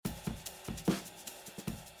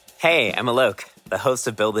Hey, I'm Alok, the host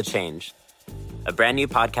of Build the Change, a brand new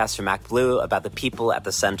podcast from MacBlue about the people at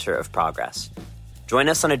the center of progress. Join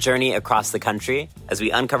us on a journey across the country as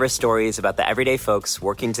we uncover stories about the everyday folks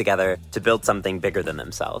working together to build something bigger than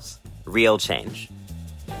themselves, real change.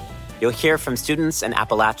 You'll hear from students in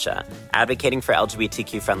Appalachia advocating for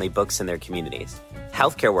LGBTQ-friendly books in their communities,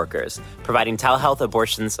 healthcare workers providing telehealth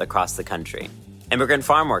abortions across the country, immigrant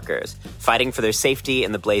farm workers fighting for their safety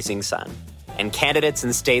in the blazing sun, and candidates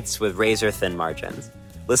in states with razor-thin margins.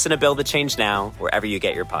 Listen to Build the Change now, wherever you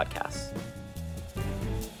get your podcasts.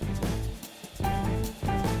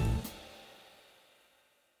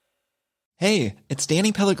 Hey, it's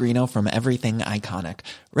Danny Pellegrino from Everything Iconic.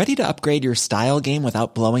 Ready to upgrade your style game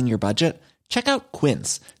without blowing your budget? Check out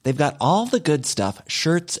Quince. They've got all the good stuff,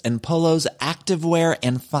 shirts and polos, activewear,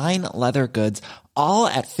 and fine leather goods, all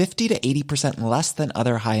at 50 to 80% less than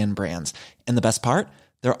other high-end brands. And the best part?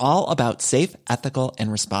 They're all about safe, ethical,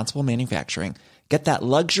 and responsible manufacturing. Get that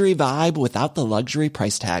luxury vibe without the luxury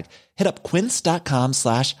price tag. Hit up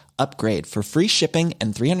quince.com/upgrade for free shipping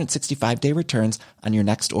and 365-day returns on your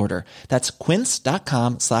next order. That's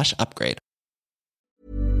quince.com/upgrade.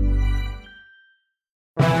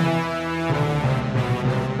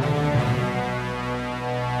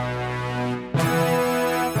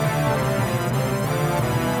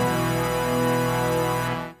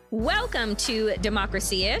 Welcome to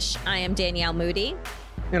Democracy-ish. I am Danielle Moody.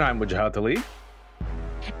 And I'm Wajahat Ali.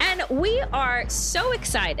 And we are so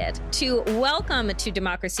excited to welcome to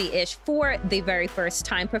Democracy-ish for the very first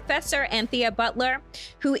time Professor Anthea Butler,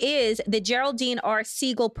 who is the Geraldine R.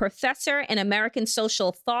 Siegel Professor in American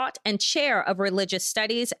Social Thought and Chair of Religious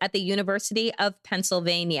Studies at the University of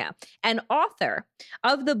Pennsylvania, and author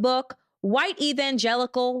of the book White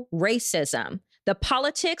Evangelical Racism: The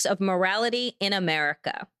Politics of Morality in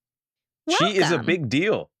America. Welcome. She is a big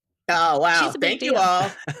deal. Oh, wow. Thank you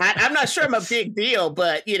all. I'm not sure I'm a big deal,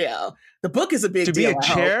 but, the book is a big deal. To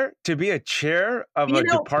be a chair of a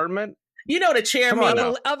department. You know the chairman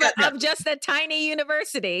of just a tiny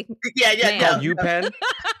university. Yeah. Called UPenn.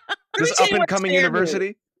 This up-and-coming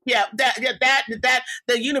university. Yeah, that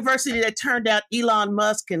the university that turned out Elon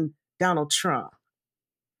Musk and Donald Trump.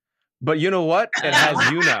 But you know what? It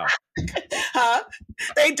has you now. Huh?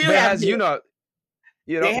 They do but have it has me. you now.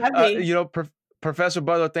 They have me. Professor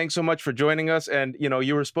Butler, thanks so much for joining us. And,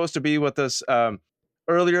 you were supposed to be with us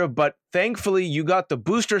earlier, but thankfully you got the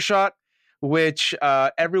booster shot, which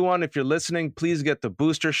everyone, if you're listening, please get the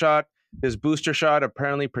booster shot. This booster shot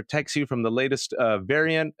apparently protects you from the latest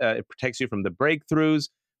variant. It protects you from the breakthroughs.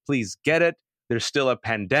 Please get it. There's still a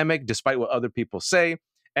pandemic, despite what other people say.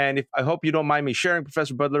 And I hope you don't mind me sharing,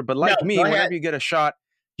 Professor Butler, but whenever you get a shot,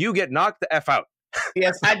 you get knocked the F out.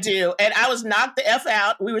 Yes, I do. And I was knocked the F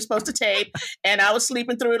out. We were supposed to tape, and I was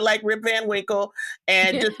sleeping through it like Rip Van Winkle,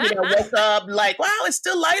 and just woke up like, wow, it's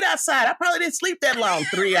still light outside. I probably didn't sleep that long,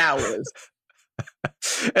 3 hours.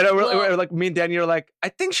 And me and Daniel are like, I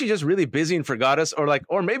think she's just really busy and forgot us, or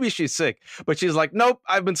maybe she's sick. But she's like, nope,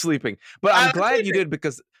 I've been sleeping. But I'm glad you did,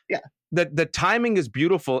 because the timing is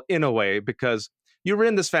beautiful in a way, because you were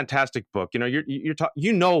in this fantastic book.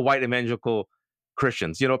 You're white evangelical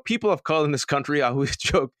Christians. People of color in this country, I always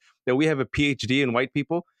joke that we have a PhD in white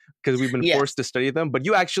people because we've been forced to study them. But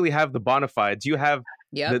you actually have the bona fides. You have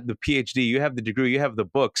the PhD. You have the degree. You have the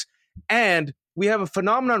books. And we have a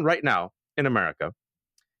phenomenon right now in America.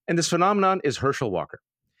 And this phenomenon is Herschel Walker.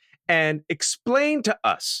 And explain to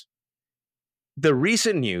us the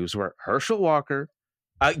recent news where Herschel Walker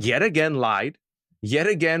yet again lied, yet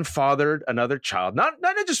again fathered another child. Not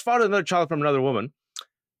just fathered another child from another woman,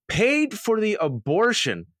 paid for the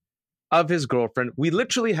abortion of his girlfriend. We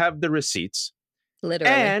literally have the receipts.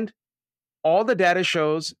 Literally. And all the data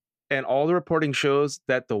shows and all the reporting shows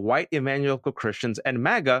that the white evangelical Christians and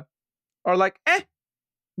MAGA are like,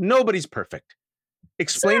 nobody's perfect.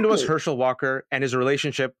 Explain to us Herschel Walker and his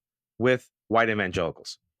relationship with white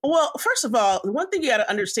evangelicals. Well, first of all, one thing you got to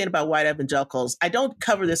understand about white evangelicals, I don't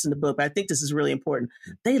cover this in the book, but I think this is really important.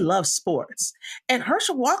 They love sports. And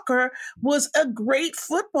Herschel Walker was a great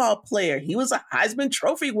football player. He was a Heisman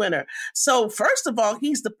Trophy winner. So first of all,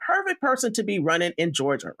 he's the perfect person to be running in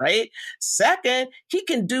Georgia, right? Second, he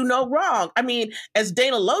can do no wrong. I mean, as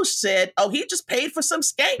Dana Loesch said, he just paid for some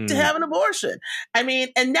skank to have an abortion. I mean,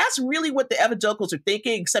 and that's really what the evangelicals are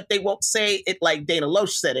thinking, except they won't say it like Dana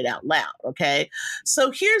Loesch said it out loud, okay? So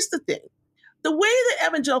here's the thing. The way that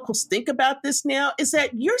evangelicals think about this now is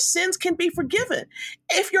that your sins can be forgiven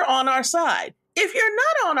if you're on our side. If you're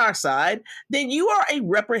not on our side, then you are a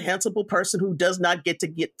reprehensible person who does not get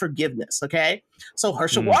forgiveness, okay? So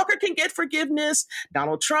Herschel Walker can get forgiveness,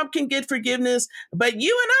 Donald Trump can get forgiveness, but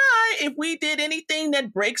you and I, if we did anything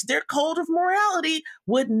that breaks their code of morality,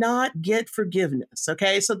 would not get forgiveness,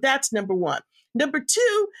 okay? So that's number one. Number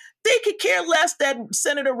two, they could care less that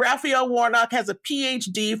Senator Raphael Warnock has a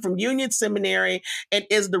PhD from Union Seminary and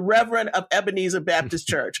is the Reverend of Ebenezer Baptist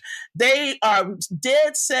Church. They are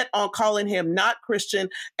dead set on calling him not Christian,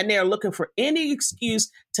 and they are looking for any excuse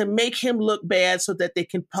to make him look bad so that they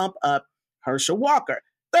can pump up Herschel Walker.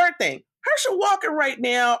 Third thing, Herschel Walker right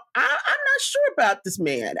now, I'm not sure about this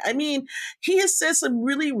man. I mean, he has said some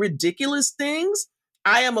really ridiculous things.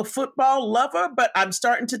 I am a football lover, but I'm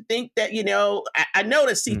starting to think that, I know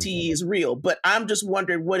that CTE is real, but I'm just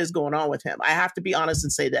wondering what is going on with him. I have to be honest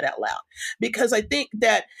and say that out loud, because I think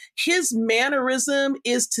that his mannerism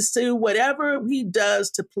is to do whatever he does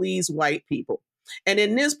to please white people. And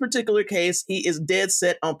in this particular case, he is dead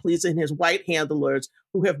set on pleasing his white handlers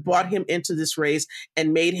who have brought him into this race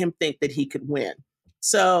and made him think that he could win.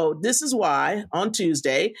 So this is why on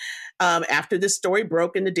Tuesday, after this story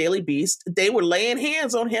broke in the Daily Beast, they were laying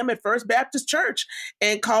hands on him at First Baptist Church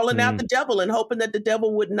and calling out the devil and hoping that the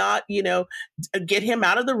devil would not, get him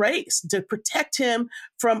out of the race, to protect him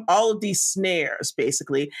from all of these snares,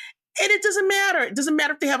 basically. And it doesn't matter. It doesn't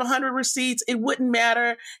matter if they have 100 receipts. It wouldn't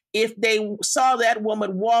matter if they saw that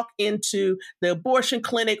woman walk into the abortion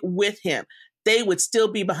clinic with him. They would still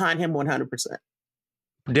be behind him 100%.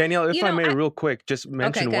 Danielle, if I may, real quick, just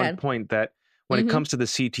mention one point that when it comes to the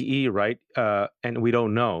CTE, right, and we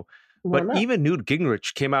don't know, but even Newt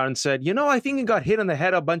Gingrich came out and said, I think he got hit on the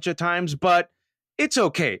head a bunch of times, but it's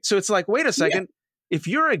okay. So it's like, wait a second, if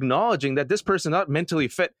you're acknowledging that this person not mentally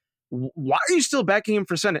fit, why are you still backing him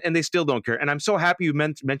for Senate? And they still don't care. And I'm so happy you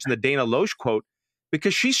mentioned the Dana Loesch quote,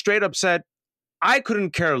 because she straight up said, I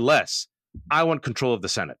couldn't care less. I want control of the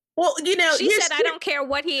Senate. Well, she said, I don't care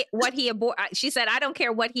what he aborted. She said, I don't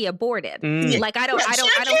care what he aborted. Like, I don't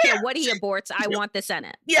care what he aborts. I want the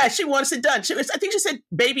Senate. Yeah, she wants it done. I think she said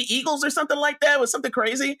baby eagles or something like that. It was something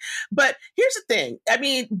crazy. But here's the thing. I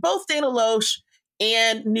mean, both Dana Loesch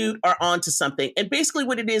and Newt are onto something. And basically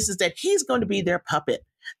what it is that he's going to be their puppet.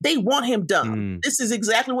 They want him done. This is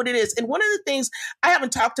exactly what it is. And one of the things, I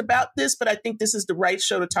haven't talked about this, but I think this is the right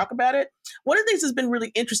show to talk about it. One of the things that's been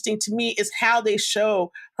really interesting to me is how they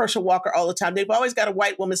show Herschel Walker all the time. They've always got a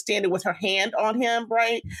white woman standing with her hand on him,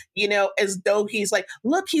 right? As though he's like,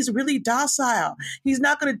 look, he's really docile. He's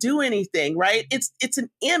not going to do anything, right? It's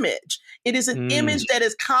an image. It is an image that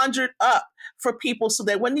is conjured up for people so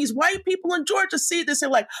that when these white people in Georgia see this, they're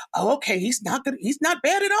like, oh, okay, he's not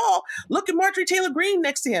bad at all. Look at Marjorie Taylor Greene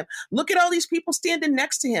next to him. Look at all these people standing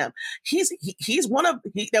next to him. He's one of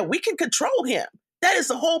that we can control him. That is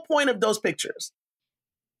the whole point of those pictures.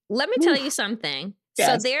 Let me tell you something.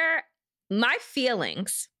 Yes. So my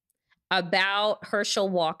feelings about Herschel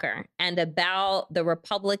Walker and about the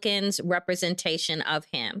Republicans' representation of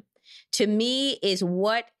him, to me, is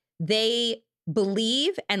what they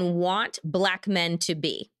believe and want Black men to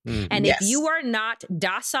be. And if you are not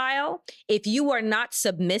docile, if you are not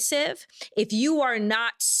submissive, if you are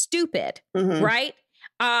not stupid, right?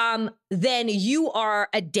 Then you are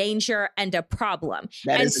a danger and a problem.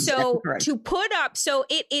 And so to put up, so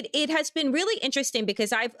it has been really interesting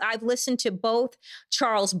because I've listened to both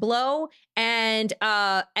Charles Blow and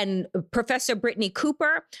Professor Brittany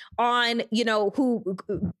Cooper on, who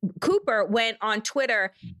Cooper went on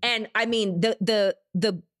Twitter, and I mean the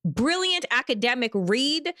brilliant academic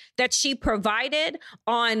read that she provided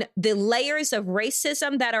on the layers of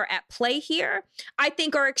racism that are at play here, I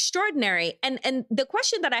think are extraordinary. And the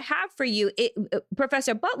question that I have for you,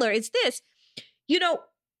 Professor Butler, is this: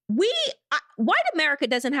 white America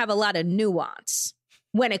doesn't have a lot of nuance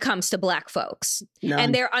when it comes to Black folks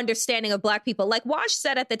and their understanding of Black people. Like Wash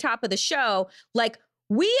said at the top of the show, like,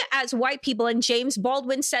 we as white people, and James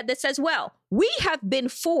Baldwin said this as well, we have been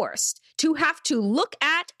forced to have to look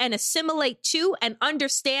at and assimilate to and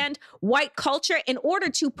understand white culture in order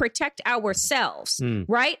to protect ourselves,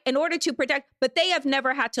 right? In order to protect, but they have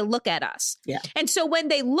never had to look at us. Yeah. And so when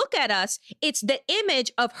they look at us, it's the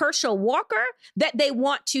image of Herschel Walker that they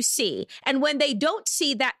want to see. And when they don't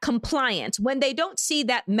see that compliance, when they don't see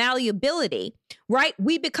that malleability, right,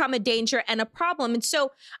 we become a danger and a problem. And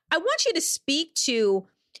so I want you to speak to,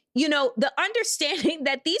 the understanding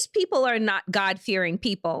that these people are not God-fearing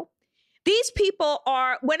people. These people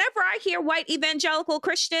are, whenever I hear white evangelical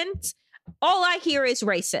Christians, all I hear is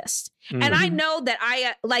racist. And I know that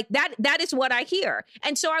that is what I hear.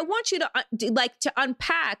 And so I want you to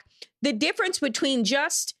unpack the difference between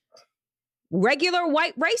just regular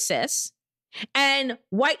white racists and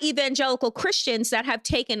white evangelical Christians that have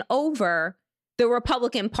taken over the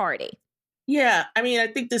Republican Party. Yeah, I mean, I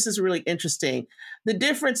think this is really interesting. The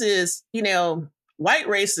difference is, white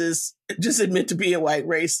racists just admit to being white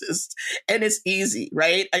racist, and it's easy,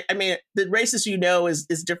 right? I mean, the racist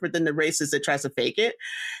is different than the racist that tries to fake it,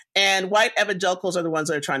 and white evangelicals are the ones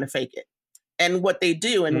that are trying to fake it. And what they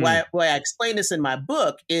do, and why I explain this in my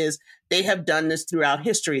book, is they have done this throughout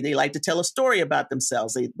history. They like to tell a story about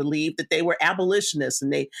themselves. They believe that they were abolitionists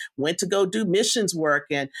and they went to go do missions work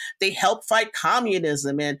and they helped fight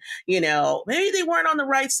communism. And, maybe they weren't on the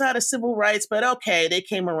right side of civil rights, but okay, they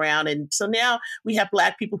came around. And so now we have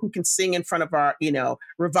Black people who can sing in front of our,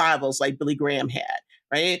 revivals like Billy Graham had.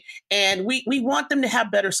 Right. And we want them to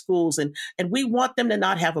have better schools and we want them to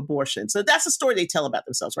not have abortion. So that's the story they tell about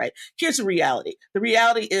themselves. Right. Here's the reality. The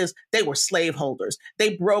reality is they were slaveholders.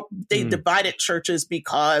 They divided churches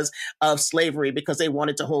because of slavery, because they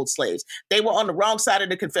wanted to hold slaves. They were on the wrong side of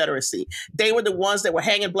the Confederacy. They were the ones that were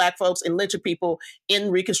hanging Black folks and lynching people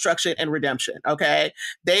in Reconstruction and Redemption. OK,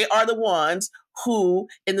 they are the ones who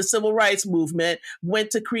in the civil rights movement went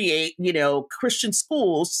to create, Christian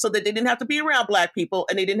schools so that they didn't have to be around Black people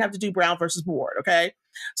and they didn't have to do Brown versus Board. Okay.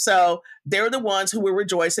 So they're the ones who were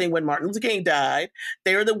rejoicing when Martin Luther King died.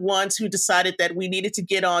 They're the ones who decided that we needed to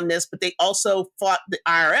get on this, but they also fought the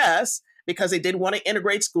IRS because they didn't want to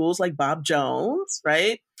integrate schools like Bob Jones,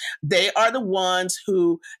 right? They are the ones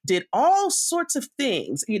who did all sorts of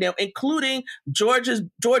things, including George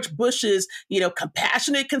Bush's,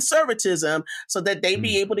 compassionate conservatism so that they'd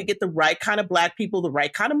be able to get the right kind of Black people, the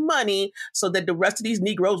right kind of money so that the rest of these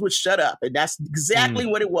Negroes would shut up. And that's exactly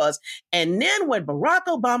what it was. And then when Barack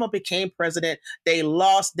Obama became president, they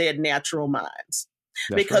lost their natural minds.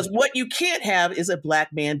 Because what you can't have is a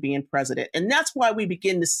Black man being president. And that's why we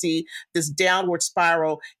begin to see this downward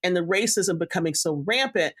spiral and the racism becoming so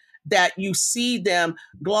rampant that you see them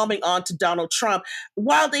glomming onto Donald Trump,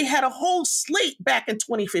 while they had a whole slate back in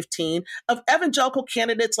 2015 of evangelical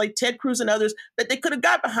candidates like Ted Cruz and others that they could have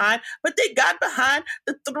got behind, but they got behind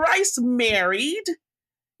the thrice married,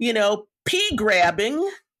 pea-grabbing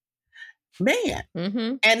man.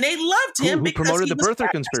 Mm-hmm. And they loved him who because promoted the birther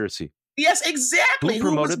conspiracy. Yes, exactly. Who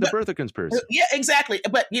promoted the birther conspiracy? Yeah, exactly.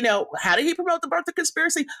 But, how did he promote the birther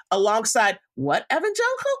conspiracy? Alongside what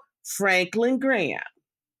evangelical? Franklin Graham.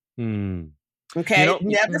 Okay,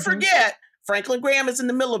 never forget, Franklin Graham is in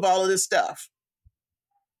the middle of all of this stuff.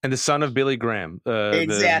 And the son of Billy Graham.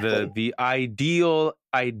 Exactly. The idyllic,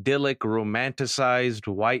 romanticized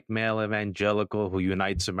white male evangelical who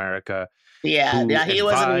unites America. Yeah, he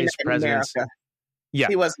wasn't uniting America. Yeah.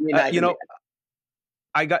 He wasn't uniting America.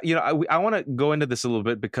 I want to go into this a little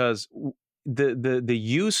bit because the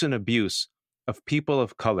use and abuse of people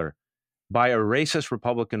of color by a racist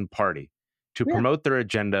Republican Party to promote their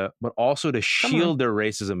agenda, but also to shield their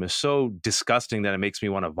racism is so disgusting that it makes me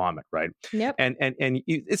want to vomit, right? Yep. And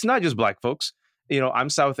it's not just Black folks. I'm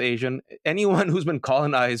South Asian. Anyone who's been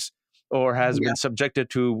colonized or has been subjected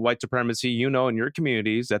to white supremacy, in your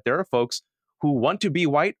communities that there are folks who want to be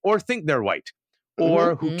white or think they're white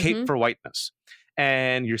or who cape for whiteness.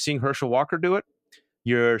 And you're seeing Herschel Walker do it.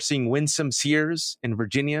 You're seeing Winsome Sears in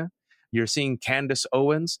Virginia. You're seeing Candace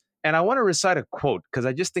Owens. And I want to recite a quote because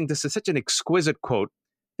I just think this is such an exquisite quote.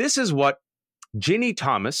 This is what Ginny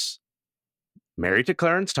Thomas, married to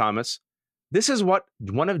Clarence Thomas, this is what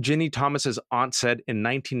one of Ginny Thomas's aunts said in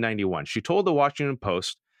 1991. She told the Washington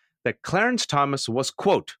Post that Clarence Thomas was,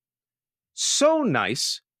 quote, so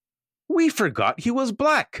nice, we forgot he was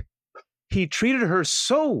Black. He treated her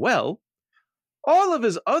so well, all of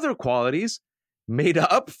his other qualities made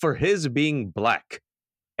up for his being Black,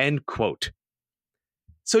 end quote.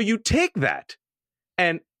 So you take that,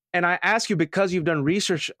 and I ask you, because you've done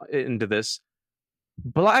research into this,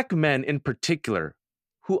 Black men in particular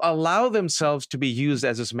who allow themselves to be used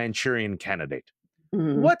as this Manchurian candidate,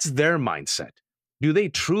 what's their mindset? Do they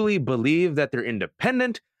truly believe that they're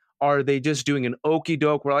independent? Are they just doing an okey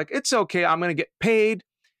doke? We're like, it's okay, I'm going to get paid.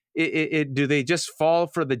 Do they just fall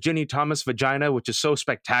for the Ginny Thomas vagina, which is so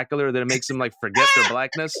spectacular that it makes them forget their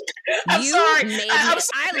Blackness? I'm sorry. I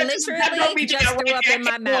literally just threw up in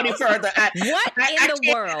my mouth. What in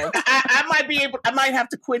the world? I might have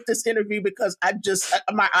to quit this interview because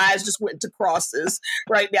my eyes just went into crosses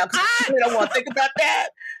right now because I don't want to think about that.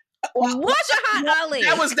 What's a hot Ollie?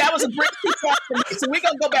 That was a bridge too far for me. So we're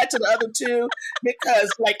gonna go back to the other two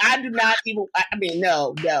because I do not even. I mean,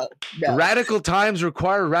 no. Radical times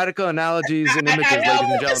require radical analogies and images, ladies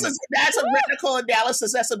and gentlemen. That's a radical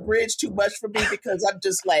analysis. That's a bridge too much for me because I'm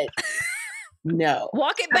just no.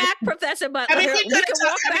 Walk it back, Professor Butler. We can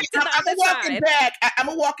walk back to the other side. I'm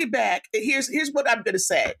gonna walk it back. Here's what I'm gonna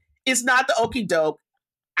say. It's not the okie doke.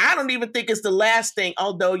 I don't even think it's the last thing,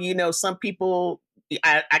 although, some people,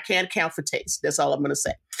 I can't account for taste. That's all I'm going to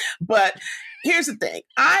say. But here's the thing.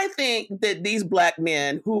 I think that these Black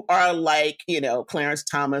men who are like, Clarence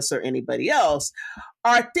Thomas or anybody else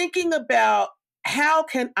are thinking about, how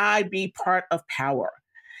can I be part of power?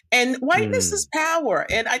 And whiteness is power.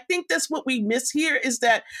 And I think that's what we miss here, is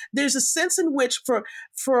that there's a sense in which for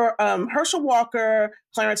Herschel Walker,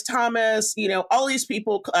 Clarence Thomas, all these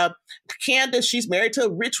people, Candace, she's married to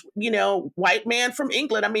a rich, white man from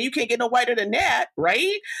England. I mean, you can't get no whiter than that,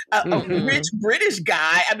 right? A rich British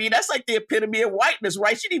guy. I mean, that's like the epitome of whiteness,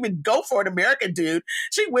 right? She didn't even go for an American dude.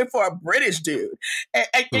 She went for a British dude.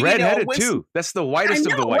 Redheaded too. That's the whitest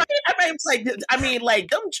of the white. Right?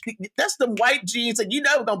 That's the white genes, and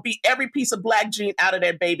gonna beat every piece of Black gene out of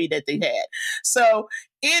that baby that they had. So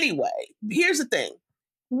anyway, here's the thing.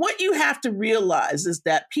 What you have to realize is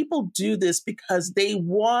that people do this because they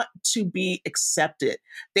want to be accepted.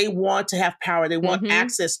 They want to have power. They want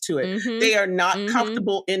access to it. They are not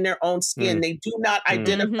comfortable in their own skin. They do not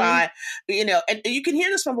identify, and you can hear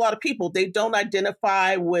this from a lot of people. They don't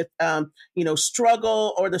identify with,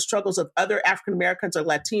 struggle or the struggles of other African Americans or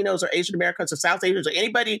Latinos or Asian Americans or South Asians or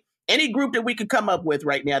anybody, any group that we could come up with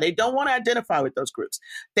right now. They don't want to identify with those groups.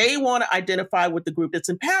 They want to identify with the group that's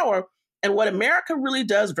in power. And what America really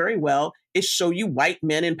does very well is show you white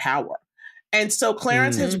men in power. And so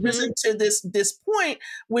Clarence has risen to this point,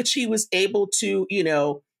 which he was able to,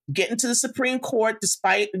 get into the Supreme Court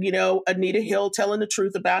despite, Anita Hill telling the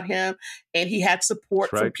truth about him. And he had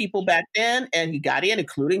support from people back then. And he got in,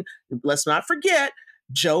 including, let's not forget,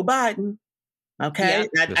 Joe Biden. Okay.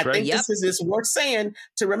 Yep. I think this is worth saying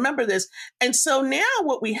to remember this. And so now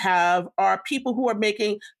what we have are people who are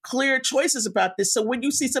making clear choices about this. So when you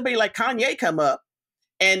see somebody like Kanye come up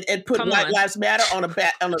and put Black Lives Matter on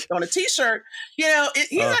a t-shirt,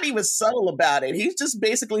 he's not even subtle about it. He's just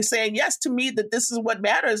basically saying, yes, to me, that this is what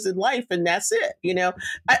matters in life. And that's it.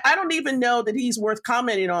 I don't even know that he's worth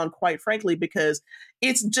commenting on, quite frankly, because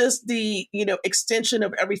it's just the, extension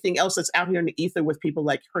of everything else that's out here in the ether with people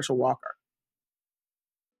like Herschel Walker.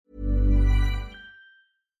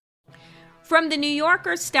 From The New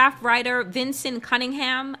Yorker staff writer Vincent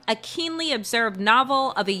Cunningham, a keenly observed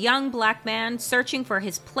novel of a young Black man searching for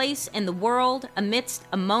his place in the world amidst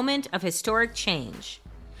a moment of historic change.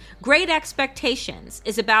 Great Expectations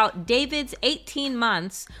is about David's 18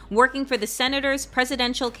 months working for the senator's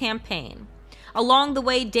presidential campaign. Along the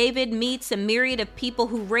way, David meets a myriad of people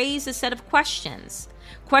who raise a set of questions.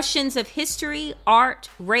 Questions of history, art,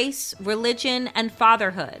 race, religion, and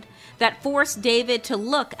fatherhood that force David to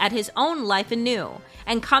look at his own life anew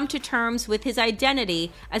and come to terms with his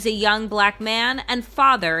identity as a young Black man and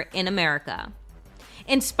father in America.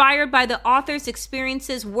 Inspired by the author's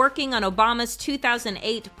experiences working on Obama's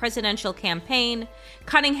 2008 presidential campaign,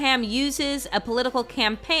 Cunningham uses a political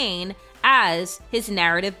campaign as his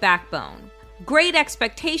narrative backbone. Great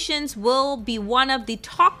Expectations will be one of the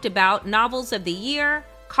talked about novels of the year,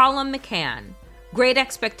 Colum McCann. Great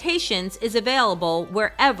Expectations is available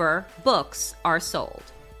wherever books are sold.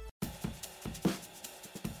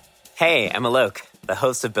 Hey, I'm Alok, the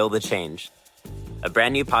host of Build the Change, a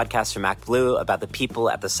brand new podcast from MacBlue about the people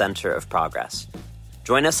at the center of progress.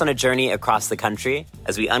 Join us on a journey across the country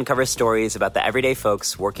as we uncover stories about the everyday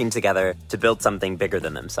folks working together to build something bigger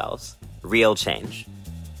than themselves. Real change.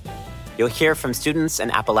 You'll hear from students in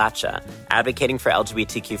Appalachia advocating for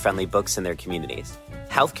LGBTQ-friendly books in their communities,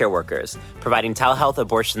 healthcare workers providing telehealth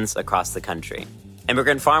abortions across the country,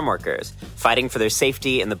 immigrant farm workers fighting for their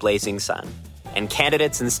safety in the blazing sun, and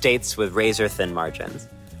candidates in states with razor-thin margins.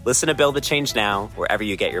 Listen to Build the Change now, wherever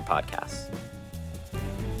you get your podcasts.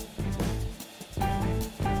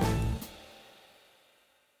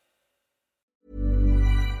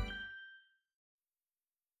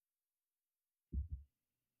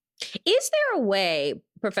 Is there a way,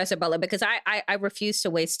 Professor Butler, because I refuse to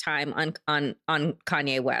waste time on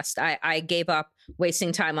Kanye West. I gave up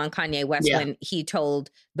wasting time on Kanye West when he told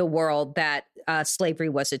the world that slavery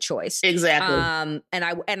was a choice. Exactly.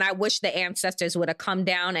 And I wish the ancestors would have come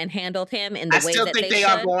down and handled him in the way that they should. I still think they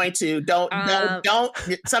are going to. Don't.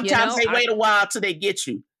 Sometimes they wait a while till they get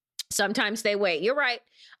you. Sometimes they wait. You're right.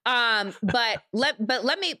 But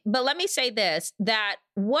let me say this, that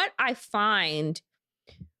what I find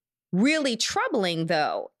really troubling,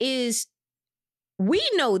 though, is we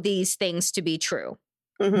know these things to be true.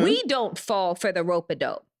 Mm-hmm. We don't fall for the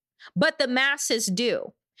rope-a-dope, but the masses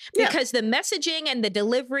do. Because the messaging and the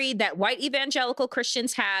delivery that white evangelical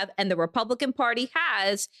Christians have and the Republican Party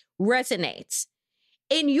has resonates.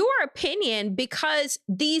 in your opinion, because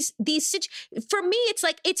for me, it's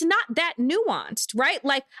like, it's not that nuanced, right?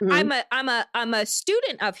 Like I'm a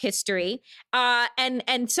student of history,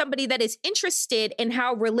 and somebody that is interested in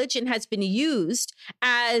how religion has been used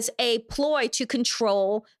as a ploy to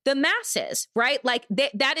control the masses, right? Like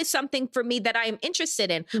that is something for me that I am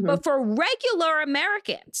interested in. But for regular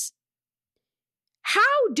Americans, how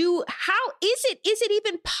is it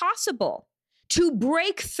even possible to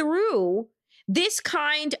break through this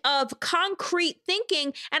kind of concrete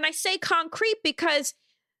thinking? And I say concrete because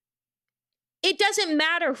it doesn't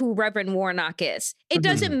matter who Reverend Warnock is. It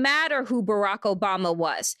doesn't matter who Barack Obama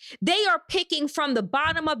was. They are picking from the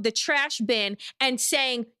bottom of the trash bin and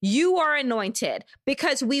saying, you are anointed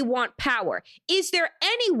because we want power. Is there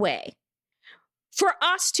any way for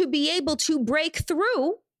us to be able to break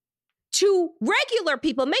through to regular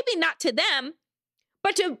people, maybe not to them,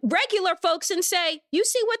 but to regular folks, and say, you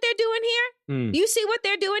see what they're doing here? You see what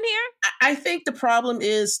they're doing here? I think the problem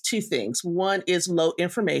is two things. One is low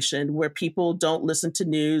information, where people don't listen to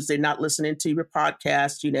news. They're not listening to your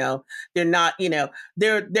podcast. They're not,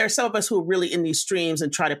 there are some of us who are really in these streams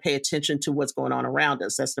and try to pay attention to what's going on around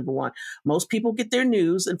us. That's number one. Most people get their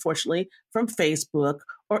news, unfortunately, from Facebook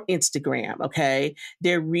or Instagram, okay?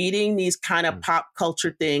 They're reading these kind of pop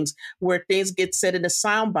culture things where things get said in a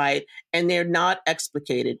soundbite and they're not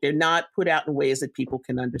explicated. They're not put out in ways that people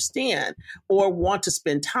can understand or want to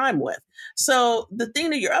spend time with. So the thing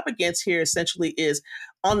that you're up against here essentially is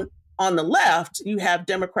on the left, you have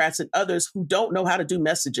Democrats and others who don't know how to do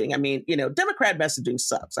messaging. I mean, Democrat messaging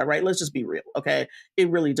sucks, all right? Let's just be real, okay? It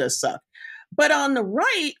really does suck. But on the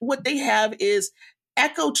right, what they have is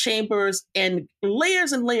echo chambers and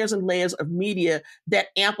layers and layers and layers of media that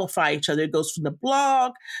amplify each other. It goes from the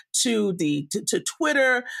blog to to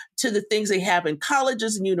Twitter, to the things they have in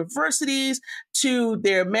colleges and universities, to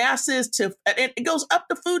their masses, and it goes up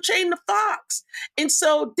the food chain to Fox. And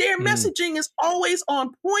so their messaging is always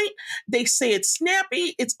on point. They say it's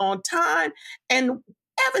snappy, it's on time. And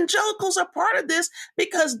evangelicals are part of this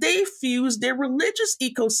because they fuse their religious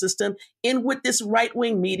ecosystem in with this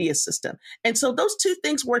right-wing media system. And so those two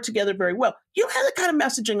things work together very well. You don't have that kind of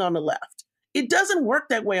messaging on the left. It doesn't work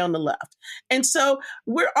that way on the left. And so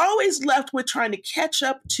we're always left with trying to catch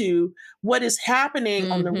up to what is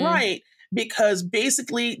happening on the right, because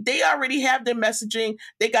basically they already have their messaging.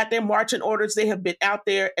 They got their marching orders. They have been out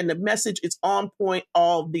there, and the message is on point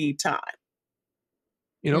all the time.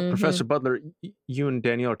 Professor Butler, you and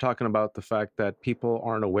Danielle are talking about the fact that people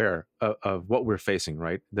aren't aware of what we're facing,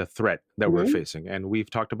 right? The threat that we're facing. And we've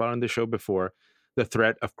talked about on the show before, the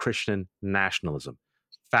threat of Christian nationalism,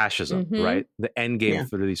 fascism, right? The end game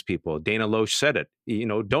for these people. Dana Loesch said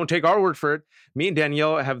it, don't take our word for it. Me and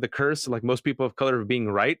Danielle have the curse, like most people of color, of being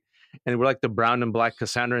right. And we're like the brown and black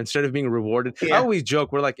Cassandra instead of being rewarded. I always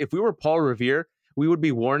joke, we're like, if we were Paul Revere, we would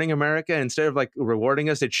be warning America. Instead of like rewarding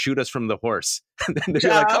us, they'd shoot us from the horse. They'd be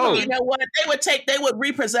like, you know what? They would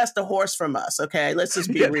repossess the horse from us. Okay. Let's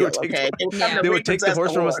just be real. Okay. They would take the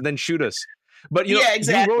horse from us and then shoot us. But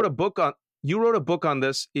exactly. You wrote a book on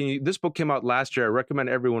this. This book came out last year. I recommend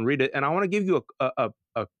everyone read it. And I want to give you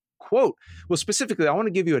a quote. Well, specifically, I want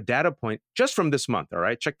to give you a data point just from this month. All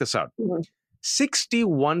right. Check this out.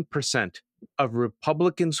 61% of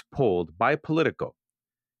Republicans polled by Politico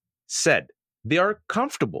said they are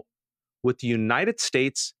comfortable with the United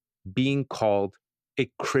States being called a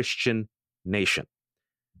Christian nation.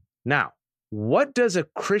 Now, what does a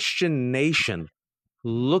Christian nation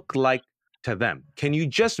look like to them? Can you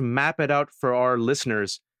just map it out for our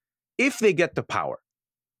listeners? If they get the power,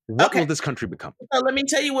 what will this country become? Let me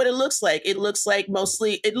tell you what it looks like. It looks like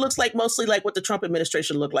mostly like what the Trump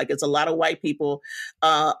administration looked like. It's a lot of white people,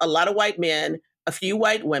 a lot of white men, a few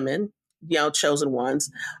white women, chosen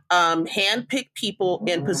ones, handpicked people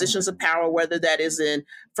in positions of power, whether that is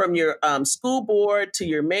from your school board to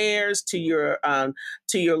your mayors to your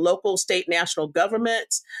local, state, national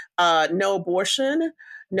governments. No abortion,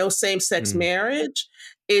 no same-sex marriage.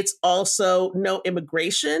 It's also no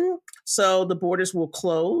immigration. So the borders will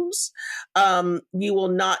close. You will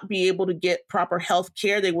not be able to get proper health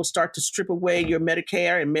care. They will start to strip away your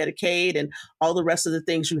Medicare and Medicaid and all the rest of the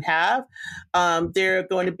things you have. They're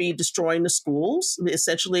going to be destroying the schools.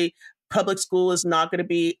 Essentially, public school is not going to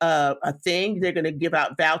be a thing. They're going to give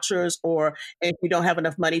out vouchers, or if you don't have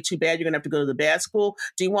enough money, too bad, you're going to have to go to the bad school.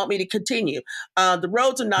 Do you want me to continue? The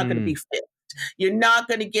roads are not going to be fixed. You're not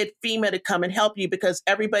going to get FEMA to come and help you because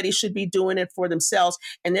everybody should be doing it for themselves,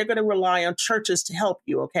 and they're going to rely on churches to help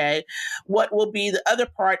you, okay? What will be the other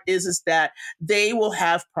part is that they will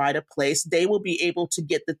have pride of place. They will be able to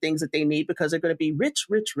get the things that they need because they're going to be rich,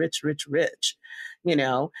 rich, rich, rich, rich.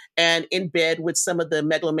 and in bed with some of the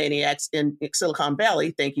megalomaniacs in Silicon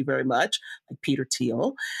Valley. Thank you very much, like Peter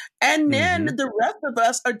Thiel. And then the rest of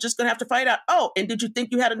us are just going to have to fight out. Oh, and did you think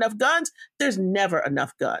you had enough guns? There's never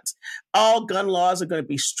enough guns. All gun laws are going to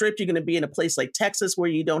be strict. You're going to be in a place like Texas where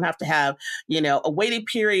you don't have to have, a waiting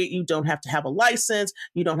period. You don't have to have a license.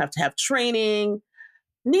 You don't have to have training.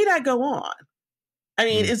 Need I go on? I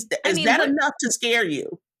mean, is that enough to scare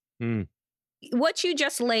you? What you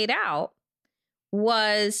just laid out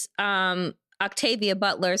was Octavia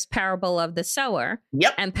Butler's Parable of the Sower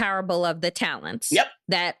and Parable of the Talents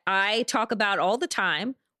that I talk about all the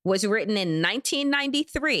time, was written in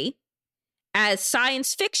 1993 as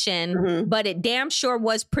science fiction, but it damn sure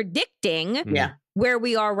was predicting where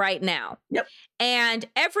we are right now. And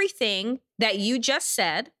everything that you just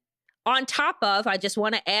said, on top of, I just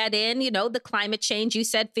want to add in, the climate change. You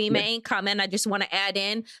said FEMA ain't coming. I just want to add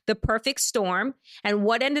in the perfect storm. And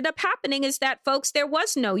what ended up happening is that, folks, there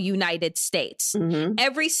was no United States.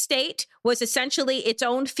 Every state was essentially its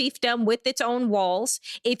own fiefdom with its own walls.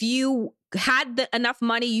 If you had enough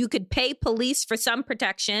money, you could pay police for some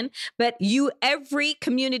protection, but every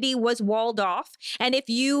community was walled off. And if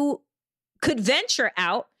you could venture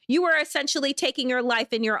out, you were essentially taking your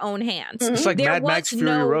life in your own hands. It's like Mad Max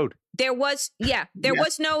Fury Road. There was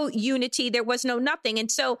no unity. There was no nothing. And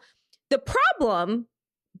so the problem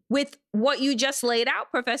with what you just laid out,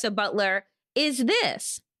 Professor Butler, is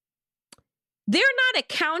this. They're not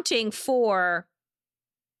accounting for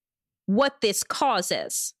what this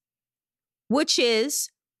causes, which is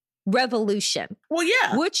revolution. Well,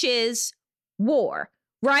 yeah. Which is war,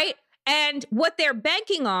 right? And what they're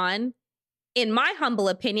banking on, in my humble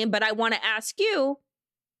opinion, but I want to ask you,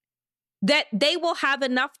 that they will have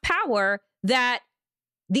enough power that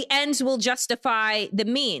the ends will justify the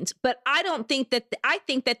means. But I think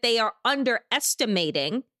that they are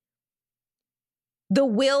underestimating the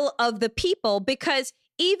will of the people, because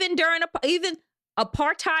even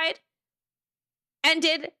apartheid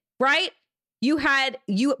ended, right? You had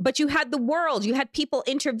the world, you had people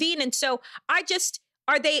intervene. And so are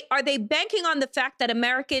they banking on the fact that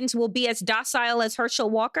Americans will be as docile as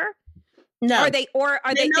Herschel Walker? No. Are they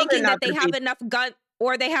thinking that they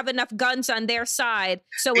have enough guns on their side,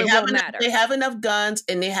 so it won't matter? They have enough guns,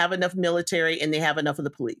 and they have enough military, and they have enough of the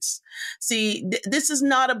police. See, this is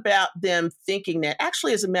not about them thinking that.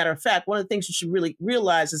 Actually, as a matter of fact, one of the things you should really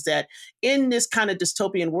realize is that in this kind of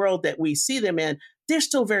dystopian world that we see them in, they're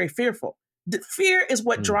still very fearful. The fear is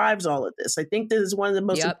what drives all of this. I think this is one of the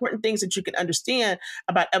most important things that you can understand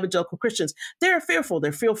about evangelical Christians. They're fearful.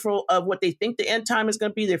 They're fearful of what they think the end time is going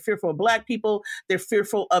to be. They're fearful of Black people. They're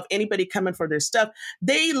fearful of anybody coming for their stuff.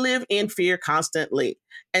 They live in fear constantly.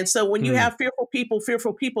 And so when you have fearful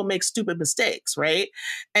people make stupid mistakes, right?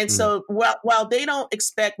 And so while they don't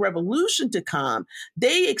expect revolution to come,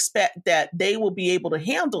 they expect that they will be able to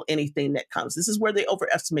handle anything that comes. This is where they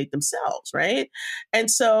overestimate themselves, right? And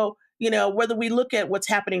so whether we look at what's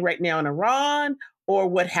happening right now in Iran, or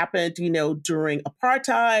what happened, during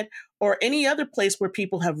apartheid, or any other place where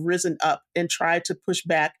people have risen up and tried to push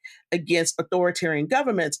back against authoritarian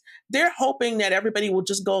governments, they're hoping that everybody will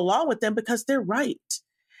just go along with them because they're right.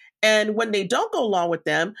 And when they don't go along with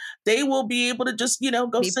them, they will be able to just,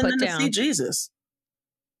 go send them to see Jesus.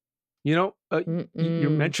 You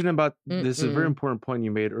mentioned about this is a very important point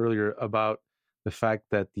you made earlier about the fact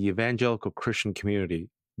that the evangelical Christian community,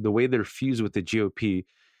 the way they're fused with the GOP,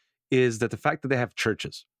 is that the fact that they have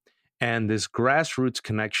churches and this grassroots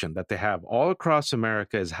connection that they have all across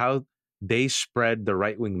America is how they spread the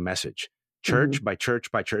right-wing message. Church by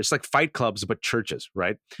church by church. It's like fight clubs, but churches,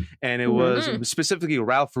 right? And it was specifically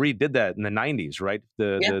Ralph Reed did that in the 90s, right?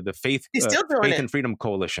 The Faith and Freedom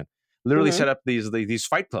Coalition literally set up these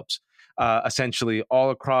fight clubs, essentially all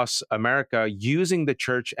across America, using the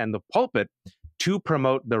church and the pulpit to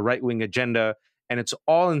promote the right-wing agenda. And it's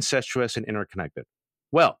all incestuous and interconnected.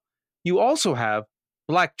 Well, you also have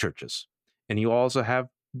Black churches, and you also have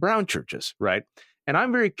brown churches, right? And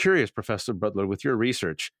I'm very curious, Professor Butler, with your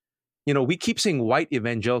research, we keep saying white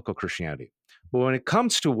evangelical Christianity, but when it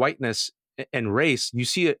comes to whiteness and race, you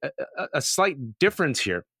see a slight difference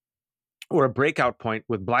here, or a breakout point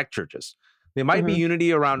with Black churches. There might be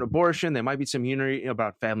unity around abortion. There might be some unity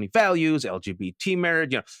about family values, LGBT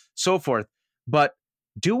marriage, so forth. But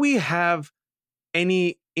do we have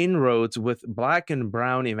any inroads with Black and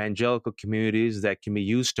brown evangelical communities that can be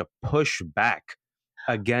used to push back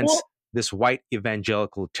against this white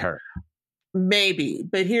evangelical terror? Maybe,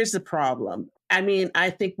 but here's the problem. I mean, I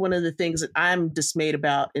think one of the things that I'm dismayed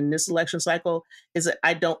about in this election cycle is that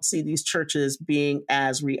I don't see these churches being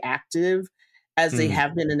as reactive as they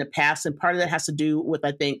have been in the past. And part of that has to do with,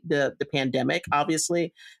 I think, the pandemic,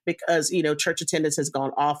 obviously, because, church attendance has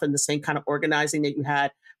gone off and the same kind of organizing that you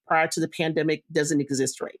had prior to the pandemic doesn't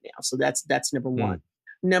exist right now. So that's number one.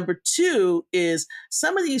 Number two is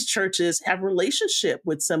some of these churches have relationship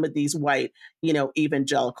with some of these white,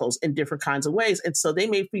 evangelicals in different kinds of ways. And so they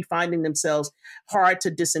may be finding themselves hard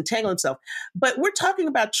to disentangle themselves. But we're talking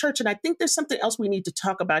about church. And I think there's something else we need to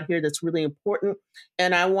talk about here that's really important.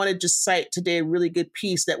 And I want to just cite today a really good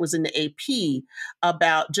piece that was in the AP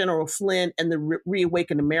about General Flynn and the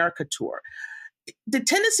Reawaken America tour. The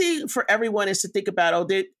tendency for everyone is to think about,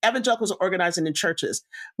 the evangelicals are organizing in churches.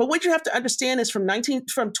 But what you have to understand is from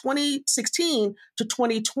 2016 to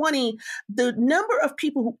 2020, the number of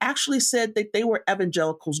people who actually said that they were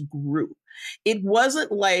evangelicals grew. It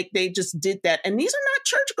wasn't like they just did that. And these are not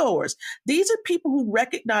churchgoers. These are people who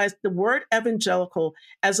recognize the word evangelical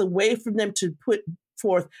as a way for them to put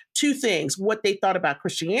forth two things: what they thought about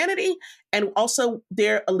Christianity and also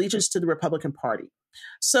their allegiance to the Republican Party.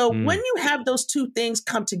 So when you have those two things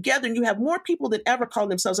come together and you have more people than ever call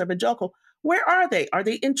themselves evangelical, where are they? Are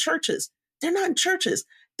they in churches? They're not in churches.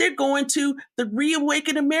 They're going to the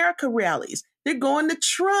Reawaken America rallies. They're going to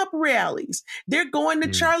Trump rallies. They're going to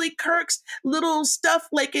Charlie Kirk's little stuff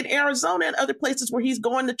like in Arizona and other places where he's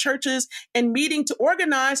going to churches and meeting to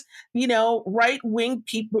organize, right-wing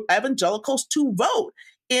people, evangelicals to vote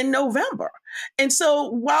in November. And so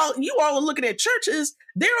while you all are looking at churches,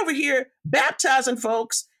 they're over here baptizing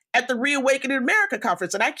folks at the Reawakening America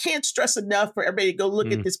conference. And I can't stress enough for everybody to go look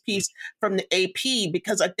at this piece from the AP,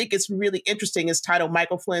 because I think it's really interesting. It's titled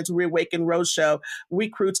Michael Flynn's Reawaken Roadshow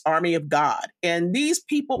Recruits Army of God. And these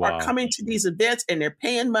people are coming to these events and they're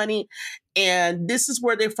paying money. And this is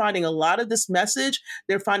where they're finding a lot of this message.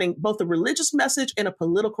 They're finding both a religious message and a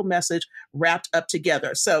political message wrapped up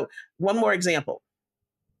together. So one more example.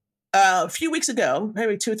 A few weeks ago,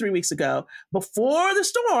 maybe 2 or 3 weeks ago, before the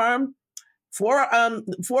storm,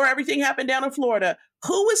 before everything happened down in Florida,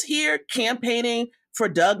 who was here campaigning for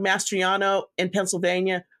Doug Mastriano in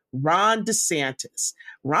Pennsylvania? Ron DeSantis.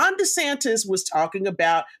 Ron DeSantis was talking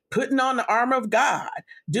about putting on the armor of God,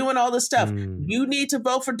 doing all this stuff. You need to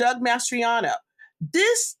vote for Doug Mastriano.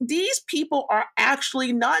 These people are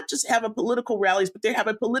actually not just having political rallies, but they're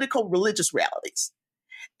having political religious rallies.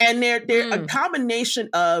 And they're a combination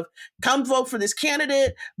of come vote for this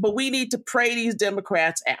candidate, but we need to pray these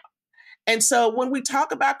Democrats out. And so when we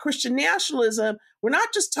talk about Christian nationalism, we're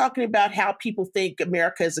not just talking about how people think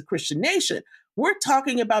America is a Christian nation. We're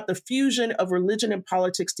talking about the fusion of religion and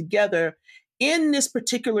politics together in this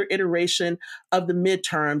particular iteration of the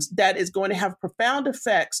midterms that is going to have profound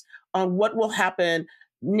effects on what will happen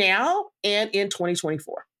now and in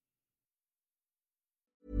 2024.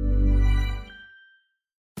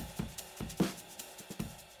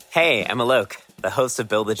 Hey, I'm Alok, the host of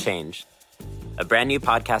Build the Change, a brand new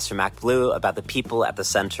podcast from MacBlue about the people at the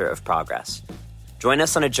center of progress. Join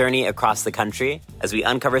us on a journey across the country as we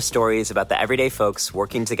uncover stories about the everyday folks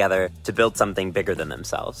working together to build something bigger than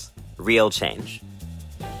themselves, real change.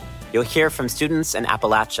 You'll hear from students in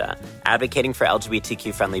Appalachia advocating for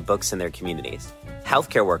LGBTQ-friendly books in their communities,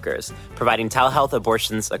 healthcare workers providing telehealth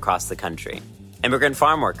abortions across the country, immigrant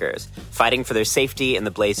farm workers fighting for their safety in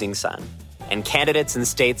the blazing sun, and candidates in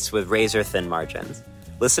states with razor-thin margins.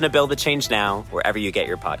 Listen to Build the Change now, wherever you get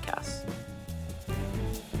your podcasts.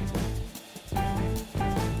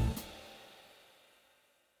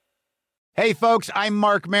 Hey, folks, I'm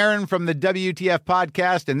Mark Maron from the WTF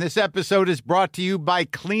Podcast, and this episode is brought to you by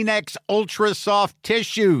Kleenex Ultra Soft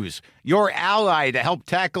Tissues, your ally to help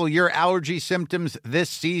tackle your allergy symptoms this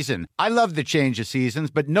season. I love the change of seasons,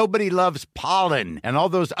 but nobody loves pollen and all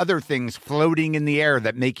those other things floating in the air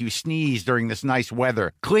that make you sneeze during this nice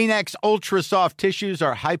weather. Kleenex Ultra Soft Tissues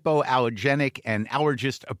are hypoallergenic and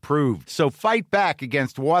allergist approved, so fight back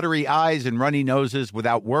against watery eyes and runny noses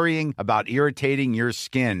without worrying about irritating your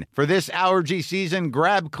skin. For this allergy season,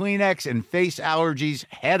 grab Kleenex and face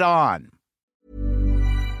allergies head on.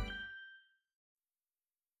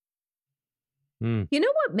 You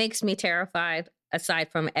know what makes me terrified,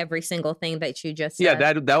 aside from every single thing that you just said?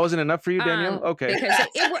 Yeah, that wasn't enough for you, Danielle? Okay. Because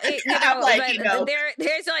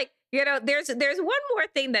there's one more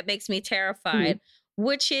thing that makes me terrified,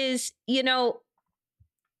 which is,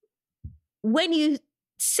 when you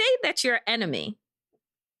say that your enemy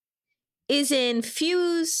is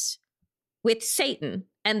infused with Satan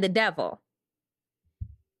and the devil,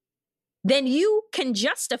 then you can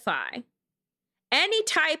justify any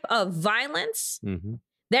type of violence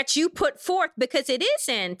that you put forth, because it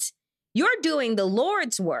isn't, you're doing the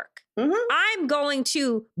Lord's work. I'm going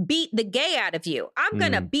to beat the gay out of you. I'm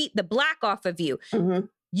going to beat the black off of you.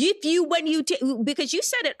 because you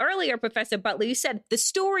said it earlier, Professor Butler, you said the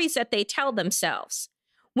stories that they tell themselves.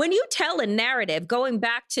 When you tell a narrative going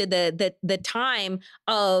back to the time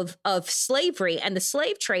of slavery and the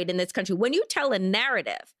slave trade in this country, when you tell a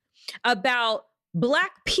narrative about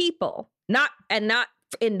Black people, not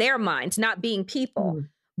in their minds, not being people,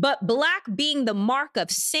 but Black being the mark of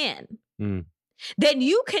sin, then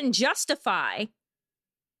you can justify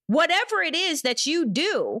whatever it is that you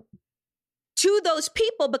do to those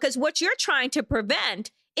people, because what you're trying to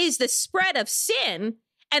prevent is the spread of sin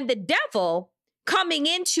and the devil coming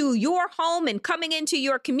into your home and coming into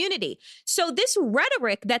your community. So this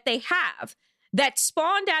rhetoric that they have that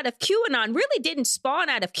spawned out of QAnon really didn't spawn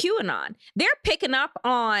out of QAnon. They're picking up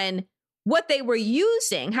on what they were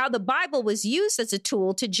using, how the Bible was used as a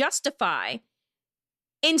tool to justify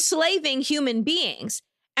enslaving human beings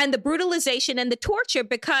and the brutalization and the torture,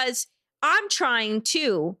 because I'm trying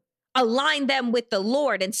to align them with the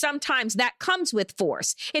Lord. And sometimes that comes with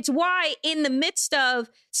force. It's why in the midst of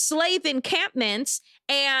slave encampments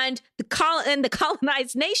and the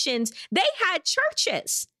colonized nations, they had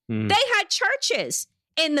churches. They had churches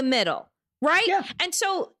in the middle, right? Yeah. And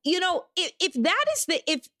so, if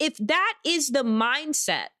that is the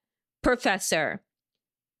mindset, Professor,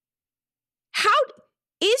 how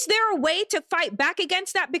is there a way to fight back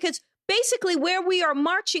against that? Because basically where we are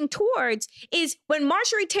marching towards is when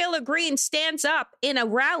Marjorie Taylor Greene stands up in a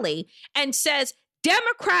rally and says,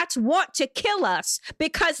 Democrats want to kill us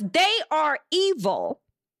because they are evil.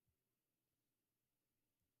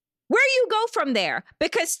 Where you go from there?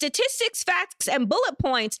 Because statistics, facts, and bullet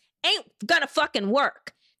points ain't gonna fucking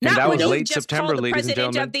work. And not when you late just September, call the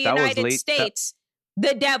president of the United States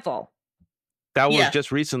the devil. That was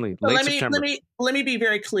just recently, late September. Let me be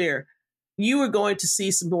very clear. You were going to see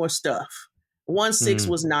some more stuff. 1-6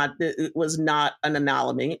 was not an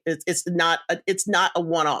anomaly. It's not a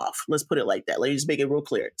one-off. Let's put it like that. Let me just make it real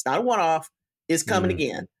clear. It's not a one-off. It's coming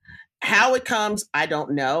again. How it comes, I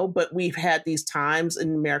don't know. But we've had these times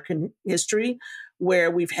in American history where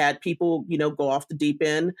we've had people, go off the deep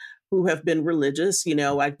end who have been religious.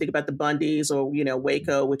 I think about the Bundys or,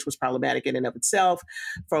 Waco, which was problematic in and of itself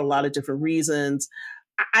for a lot of different reasons.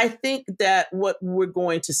 I think that what we're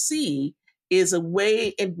going to see is a way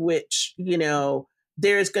in which,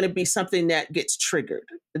 there is going to be something that gets triggered,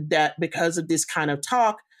 that because of this kind of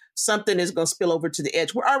talk, something is going to spill over to the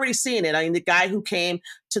edge. We're already seeing it. I mean, the guy who came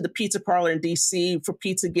to the pizza parlor in D.C. for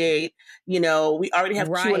Pizzagate, we already have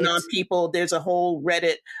QAnon people. There's a whole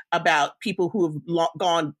Reddit about people who have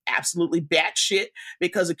gone absolutely batshit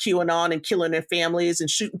because of QAnon and killing their families and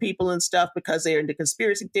shooting people and stuff because they're into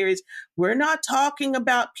conspiracy theories. We're not talking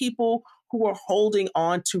about people who are holding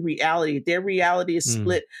on to reality. Their reality is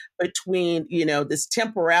split between, this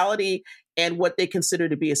temporality and what they consider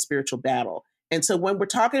to be a spiritual battle. And so when we're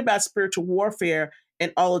talking about spiritual warfare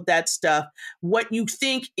and all of that stuff, what you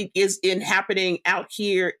think is happening out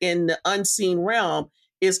here in the unseen realm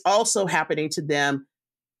is also happening to them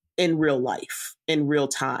in real life, in real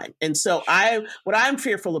time. And so what I'm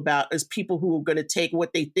fearful about is people who are going to take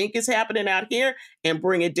what they think is happening out here and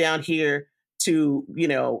bring it down here to,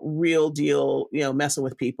 real deal, messing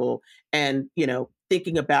with people and,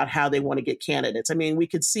 thinking about how they want to get candidates. I mean, we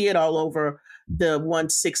could see it all over the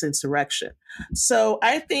 1-6 insurrection. So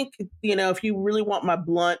I think, if you really want my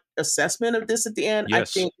blunt assessment of this at the end, I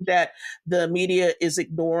think that the media is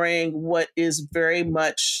ignoring what is very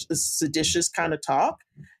much a seditious kind of talk.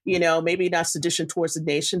 Maybe not sedition towards the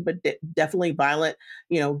nation, but definitely violent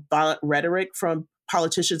rhetoric from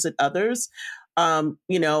politicians and others.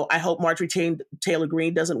 I hope Marjorie Taylor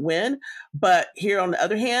Greene doesn't win. But here on the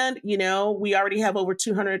other hand, we already have over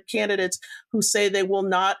 200 candidates who say they will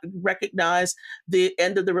not recognize the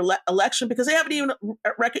end of the election because they haven't even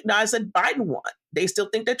recognized that Biden won. They still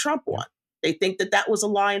think that Trump won. They think that was a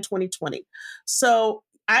lie in 2020. So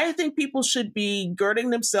I think people should be girding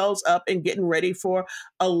themselves up and getting ready for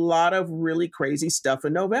a lot of really crazy stuff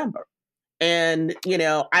in November. And,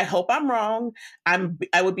 I hope I'm wrong.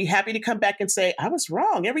 I would be happy to come back and say, I was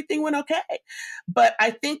wrong. Everything went okay. But I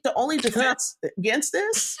think the only defense against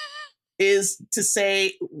this is to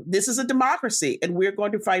say, this is a democracy and we're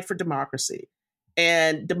going to fight for democracy.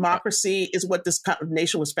 And democracy is what this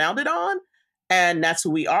nation was founded on. And that's who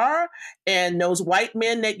we are. And those white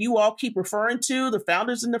men that you all keep referring to, the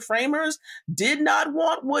founders and the framers, did not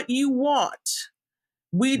want what you want.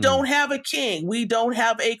 We don't have a king. We don't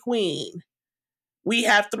have a queen. We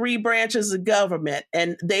have 3 branches of government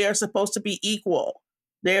and they are supposed to be equal.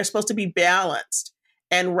 They are supposed to be balanced.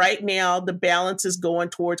 And right now the balance is going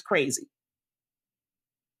towards crazy.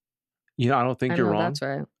 I don't think you're wrong. That's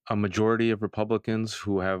right. A majority of Republicans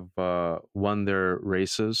who have won their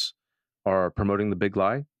races are promoting the big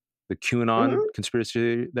lie. The QAnon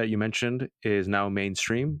conspiracy that you mentioned is now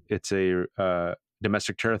mainstream. It's a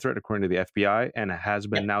domestic terror threat, according to the FBI, and has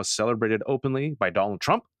been now celebrated openly by Donald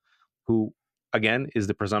Trump, who, again, is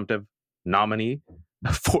the presumptive nominee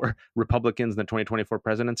for Republicans in the 2024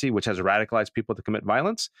 presidency, which has radicalized people to commit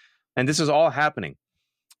violence. And this is all happening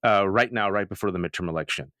right now, right before the midterm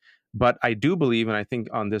election. But I do believe, and I think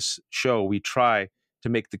on this show, we try to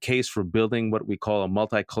make the case for building what we call a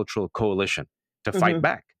multicultural coalition to fight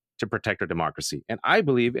back, to protect our democracy. And I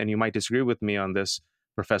believe, and you might disagree with me on this,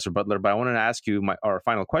 Professor Butler, but I wanted to ask you our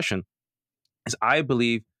final question, is I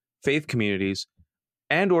believe faith communities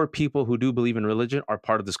and or people who do believe in religion are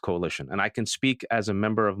part of this coalition. And I can speak as a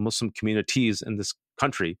member of Muslim communities in this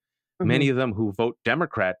country, many of them who vote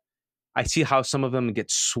Democrat. I see how some of them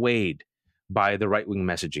get swayed by the right-wing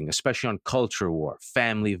messaging, especially on culture war,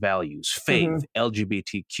 family values, faith,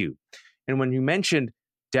 LGBTQ. And when you mentioned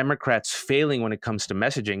Democrats failing when it comes to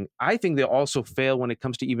messaging, I think they also fail when it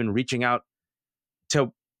comes to even reaching out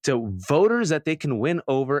to voters that they can win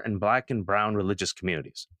over in Black and brown religious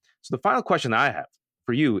communities. So the final question I have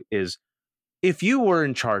for you is, if you were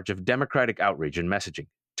in charge of Democratic outreach and messaging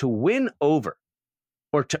to win over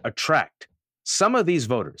or to attract some of these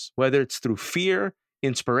voters, whether it's through fear,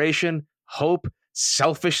 inspiration, hope,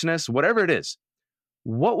 selfishness, whatever it is,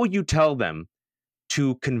 what would you tell them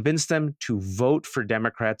to convince them to vote for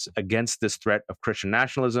Democrats against this threat of Christian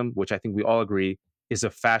nationalism, which I think we all agree is a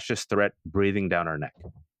fascist threat breathing down our neck?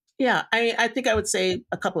 Yeah, I think I would say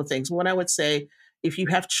a couple of things. One, I would say, if you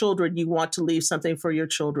have children, you want to leave something for your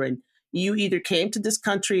children. You either came to this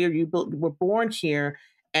country or you were born here,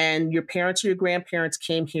 and your parents or your grandparents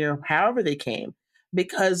came here, however they came,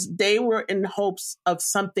 because they were in hopes of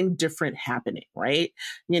something different happening, right?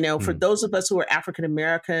 For those of us who are African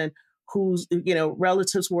American, whose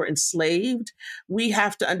relatives were enslaved, we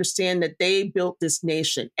have to understand that they built this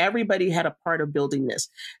nation. Everybody had a part of building this.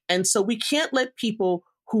 And so we can't let people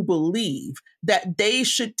who believe that they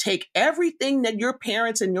should take everything that your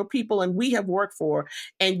parents and your people and we have worked for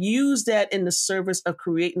and use that in the service of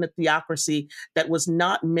creating a theocracy that was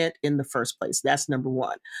not meant in the first place. That's number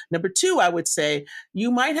one. Number two, I would say you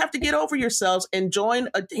might have to get over yourselves and join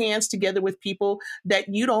hands together with people that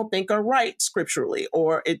you don't think are right scripturally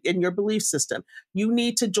or in your belief system. You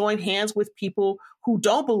need to join hands with people who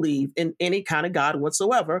don't believe in any kind of God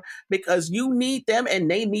whatsoever, because you need them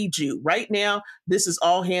and they need you. Right now, this is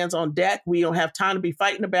all hands on deck. We don't have time to be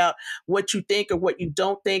fighting about what you think or what you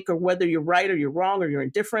don't think, or whether you're right or you're wrong or you're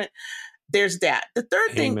indifferent. There's that. The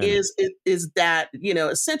third thing is that,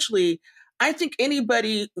 essentially, I think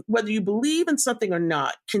anybody, whether you believe in something or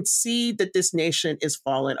not, can see that this nation is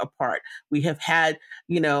falling apart. We have had,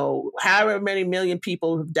 however many million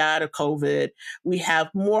people have died of COVID. We have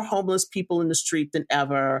more homeless people in the street than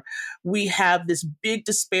ever. We have this big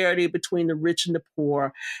disparity between the rich and the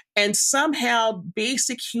poor. And somehow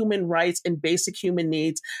basic human rights and basic human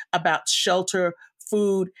needs about shelter,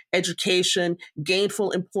 food, education, gainful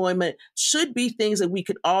employment should be things that we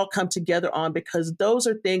could all come together on, because those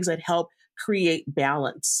are things that help create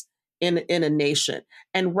balance in a nation.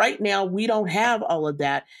 And right now, we don't have all of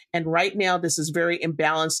that. And right now, this is very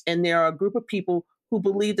imbalanced. And there are a group of people who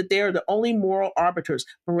believe that they are the only moral arbiters.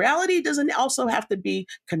 Morality doesn't also have to be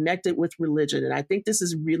connected with religion. And I think this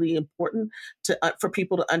is really important for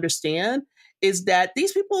people to understand, is that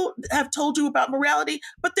these people have told you about morality,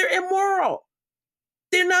 but they're immoral.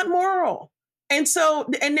 They're not moral. And so,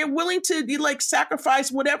 and they're willing to sacrifice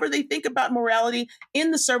whatever they think about morality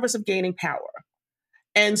in the service of gaining power.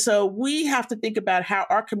 And so we have to think about how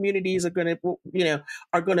our communities are going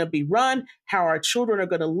to be run, how our children are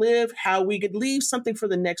going to live, how we could leave something for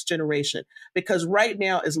the next generation, because right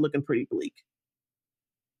now is looking pretty bleak.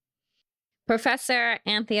 Professor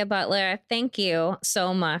Anthea Butler, thank you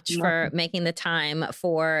so much for making the time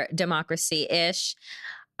for Democracy-ish.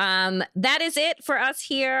 That is it for us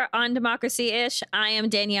here on Democracy-ish. I am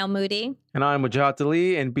Danielle Moody. And I'm Wajahat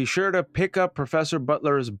Ali. And be sure to pick up Professor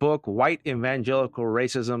Butler's book, White Evangelical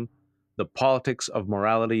Racism, The Politics of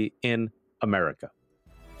Morality in America.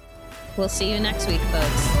 We'll see you next week,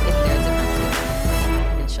 folks.